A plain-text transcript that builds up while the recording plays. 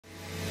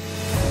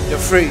You're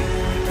free.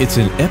 It's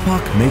an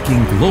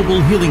epoch-making global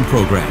healing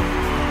program.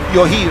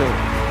 You're healed.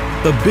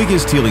 The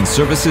biggest healing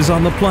services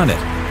on the planet.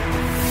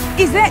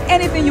 Is there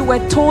anything you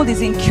were told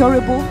is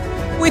incurable?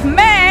 With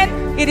man,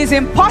 it is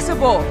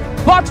impossible.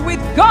 But with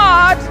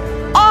God,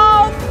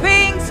 all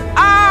things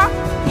are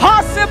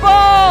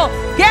possible.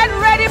 Get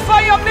ready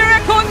for your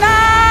miracle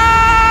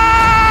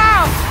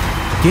now.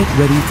 Get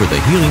ready for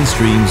the Healing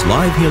Streams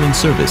live healing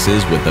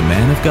services with the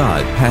man of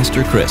God,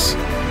 Pastor Chris.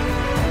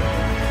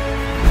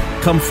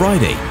 Come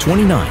Friday,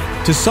 29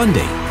 to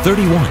Sunday,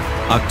 31,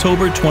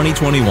 October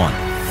 2021.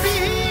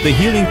 The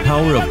healing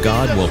power of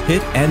God will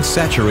hit and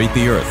saturate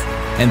the earth,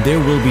 and there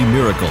will be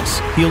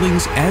miracles,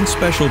 healings, and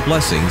special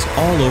blessings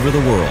all over the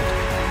world.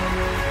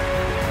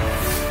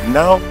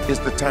 Now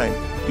is the time.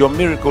 Your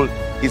miracle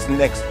is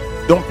next.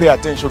 Don't pay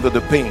attention to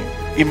the pain.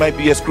 It might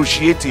be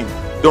excruciating.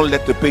 Don't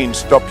let the pain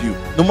stop you.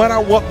 No matter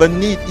what the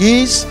need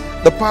is,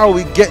 the power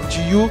will get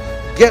to you.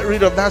 Get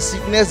rid of that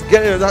sickness,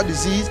 get rid of that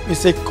disease.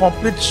 It's a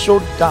complete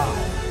showdown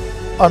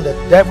on the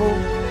devil,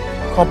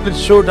 complete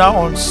showdown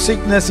on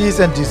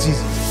sicknesses and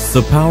diseases.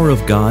 The power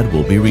of God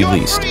will be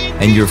released,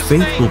 and your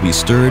faith will be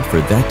stirred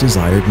for that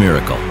desired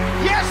miracle.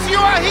 Yes, you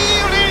are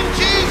healed in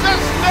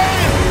Jesus'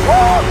 name.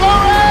 Oh,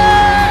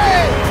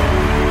 glory!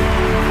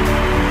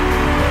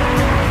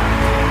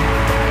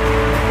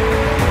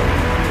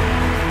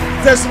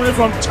 Testimony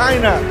from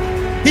China.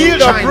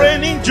 Healed of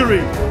brain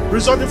injury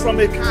resulting from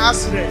a car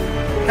accident.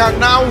 Can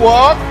now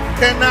walk,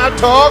 can now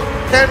talk,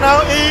 can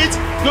now eat.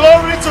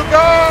 Glory to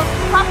God.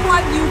 Papua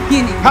New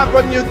Guinea.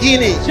 Papua New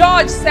Guinea.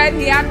 George said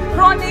he had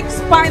chronic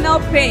spinal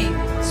pain.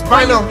 When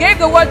Spinal. you gave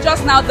the word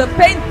just now, the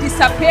pain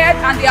disappeared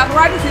and the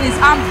arthritis in his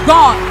arm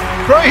gone.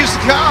 Praise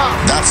God.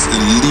 That's a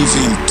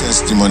living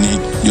testimony.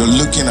 You're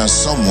looking at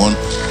someone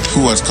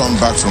who has come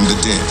back from the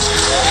dead.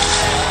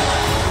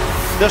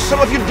 There's some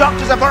of you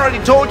doctors have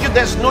already told you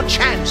there's no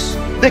chance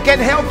they can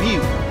help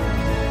you.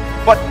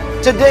 But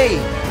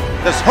today,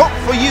 there's hope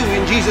for you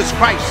in Jesus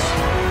Christ.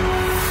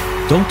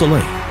 Don't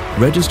delay.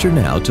 Register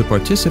now to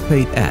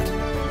participate at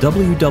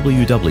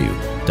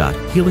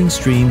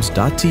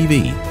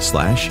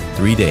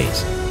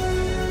www.healingstreams.tv/3days.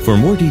 For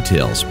more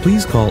details,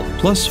 please call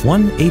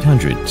 +1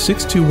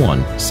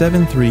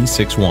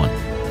 800-621-7361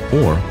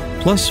 or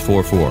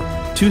 +44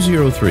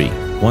 203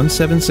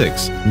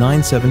 176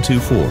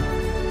 9724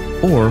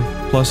 or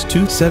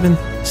 +27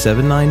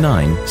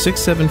 799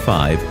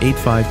 675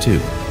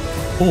 852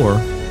 or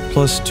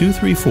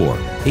 +234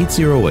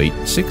 808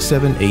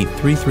 678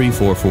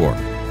 3344.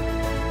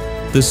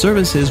 The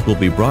services will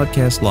be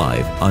broadcast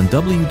live on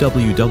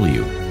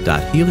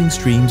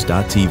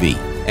www.healingstreams.tv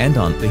and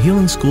on the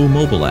Healing School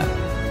mobile app.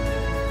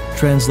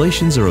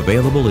 Translations are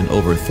available in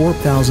over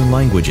 4,000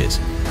 languages.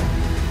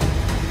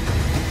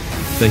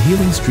 The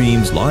Healing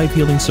Streams live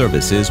healing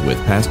services with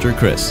Pastor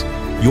Chris.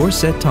 Your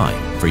set time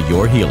for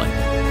your healing.